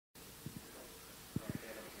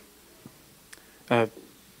Uh,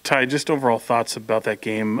 Ty, just overall thoughts about that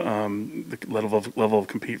game, the level of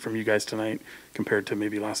compete from you guys tonight compared to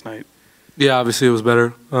maybe last night. Yeah, obviously it was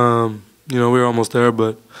better. We were almost there,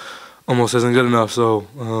 but almost isn't good enough. So,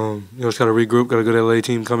 just got to regroup. Got a good LA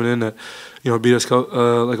team coming in that, beat us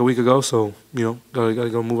like a week ago. So, got to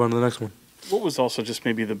go move on to the next one. What was also just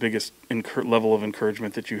maybe the biggest level of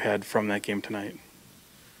encouragement that you had from that game tonight?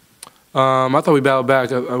 I thought we battled back.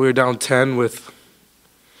 We were down 10 with,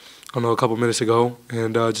 a couple minutes ago,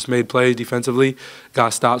 and just made plays defensively, got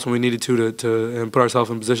stops when we needed to and put ourselves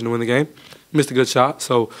in position to win the game. Missed a good shot,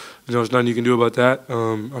 so there's nothing you can do about that.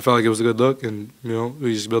 I felt like it was a good look, and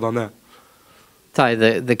we just build on that. Ty,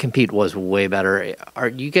 the compete was way better.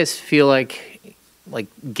 You guys feel like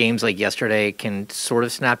games like yesterday can sort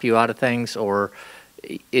of snap you out of things, or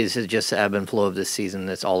is it just the ebb and flow of this season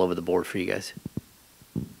that's all over the board for you guys?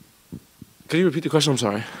 Could you repeat the question? I'm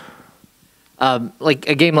sorry. Like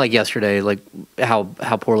a game like yesterday, like how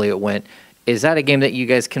poorly it went, is that a game that you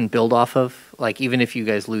guys can build off of? Like, even if you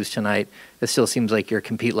guys lose tonight, it still seems like your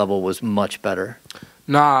compete level was much better.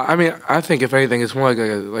 Nah, I think if anything, it's more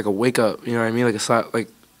like a wake up. You know what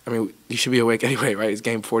I mean? You should be awake anyway, right? It's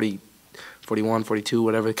game 40, 41, 42,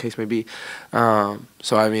 whatever the case may be. So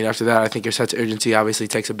after that, I think your sense of urgency obviously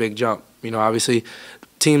takes a big jump. Obviously,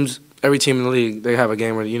 every team in the league, they have a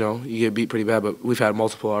game where you get beat pretty bad, but we've had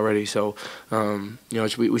multiple already. So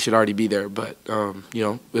we should already be there. But I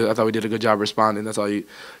thought we did a good job responding. That's all you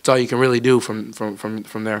can really do from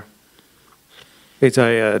there. Hey,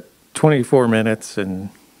 Ty, 24 minutes, and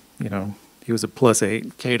he was a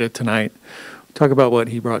 +8 Cada tonight. Talk about what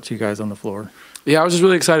he brought to you guys on the floor. Yeah, I was just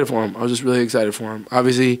really excited for him.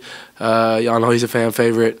 Obviously, y'all know he's a fan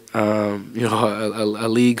favorite, a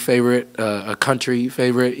league favorite, a country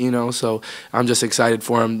favorite, So I'm just excited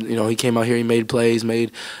for him. He came out here, he made plays,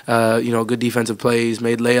 made, good defensive plays,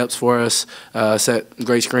 made layups for us, set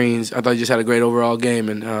great screens. I thought he just had a great overall game.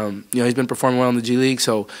 And, he's been performing well in the G League,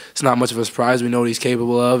 so it's not much of a surprise. We know what he's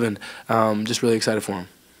capable of, and just really excited for him.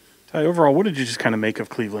 Ty, overall, what did you just kind of make of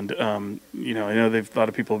Cleveland? I know a lot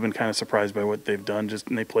of people have been kind of surprised by what they've done.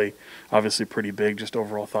 And they play obviously pretty big. Just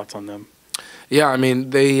overall thoughts on them? Yeah, they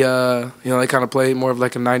they kind of play more of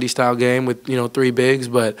like a '90s style game with three bigs,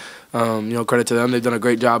 but credit to them, they've done a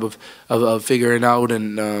great job of figuring out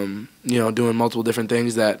and doing multiple different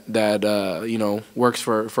things that works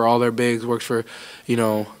for all their bigs, works for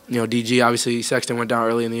DG. Obviously Sexton went down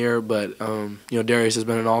early in the year, but Darius has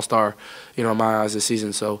been an all-star in my eyes this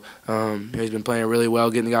season. So he's been playing really well,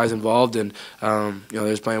 getting the guys involved, and they're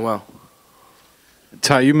just playing well.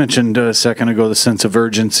 Ty, you mentioned a second ago the sense of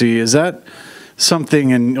urgency. Is that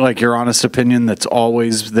something, in your honest opinion, that's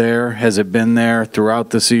always there? Has it been there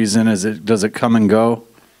throughout the season? Does it come and go?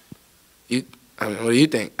 What do you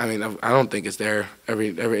think? I don't think it's there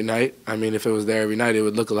every night. If it was there every night, it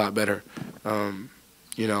would look a lot better. I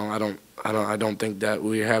don't think that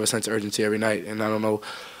we have a sense of urgency every night, and I don't know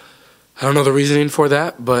the reasoning for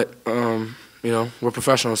that, but we're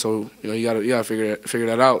professionals, so you gotta figure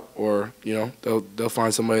that out, or they'll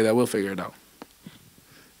find somebody that will figure it out.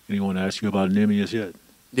 Anyone ask you about Nemius yet?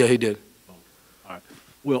 Yeah, he did. Oh, all right.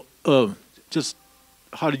 Well, just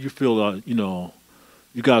how did you feel?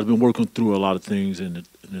 You guys have been working through a lot of things in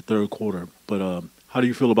the third quarter, but how do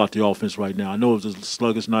you feel about the offense right now? I know it was a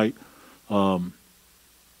sluggish night. I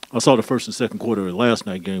saw the first and second quarter of the last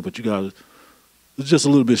night game, but you guys it's just a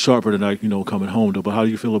little bit sharper tonight, coming home though. But how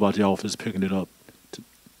do you feel about the offense picking it up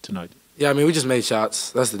tonight? Yeah, we just made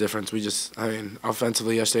shots. That's the difference.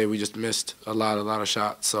 Offensively yesterday we just missed a lot of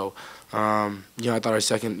shots. So, I thought our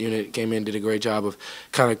second unit came in, did a great job of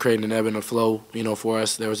kind of creating an ebb and a flow, for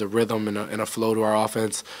us. There was a rhythm and a flow to our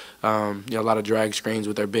offense. A lot of drag screens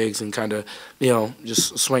with our bigs and kind of,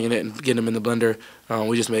 just swinging it and getting them in the blender.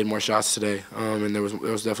 We just made more shots today, and there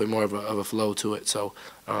was definitely more of a flow to it. So,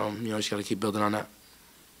 just got to keep building on that.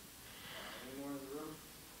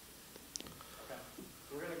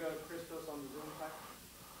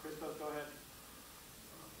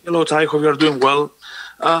 Hello, Ty. Hope you are doing well.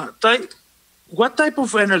 Ty, what type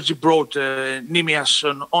of energy brought Nemias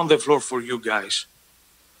on the floor for you guys?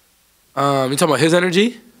 You talking about his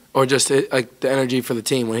energy, or just the energy for the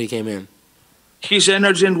team when he came in? His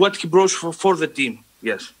energy and what he brought for the team.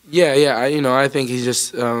 Yes. Yeah. I think he's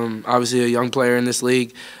just obviously a young player in this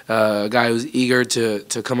league, a guy who's eager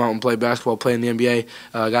to come out and play basketball, play in the NBA.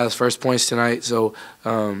 Got his first points tonight, so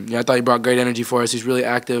I thought he brought great energy for us. He's really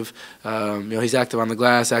active. He's active on the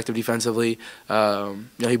glass, active defensively.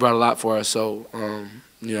 He brought a lot for us. So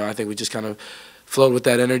I think we just kind of flowed with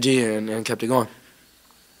that energy and kept it going.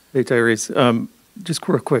 Hey, Tyrese. just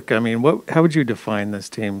real quick, I mean, how would you define this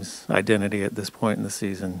team's identity at this point in the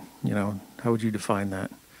season? You know, how would you define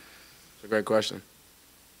that? It's a great question.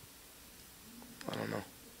 I don't know.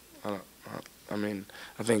 I mean,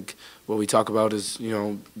 I think what we talk about is, you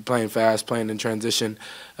know, playing fast, playing in transition.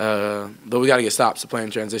 But we got to get stops to play in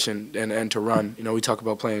transition and to run. You know, we talk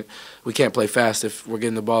about playing. We can't play fast if we're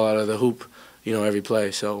getting the ball out of the hoop, you know, every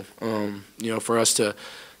play. So, you know, for us to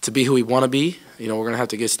be who we want to be, you know, we're gonna have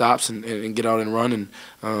to get stops and get out and run.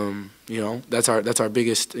 And you know, that's our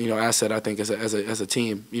biggest, you know, asset, I think, as a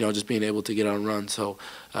team. You know, just being able to get out and run. So,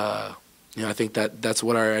 you know, I think that's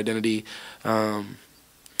what our identity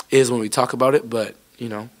is when we talk about it, but, you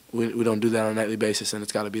know, we don't do that on a nightly basis, and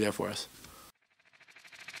it's got to be there for us.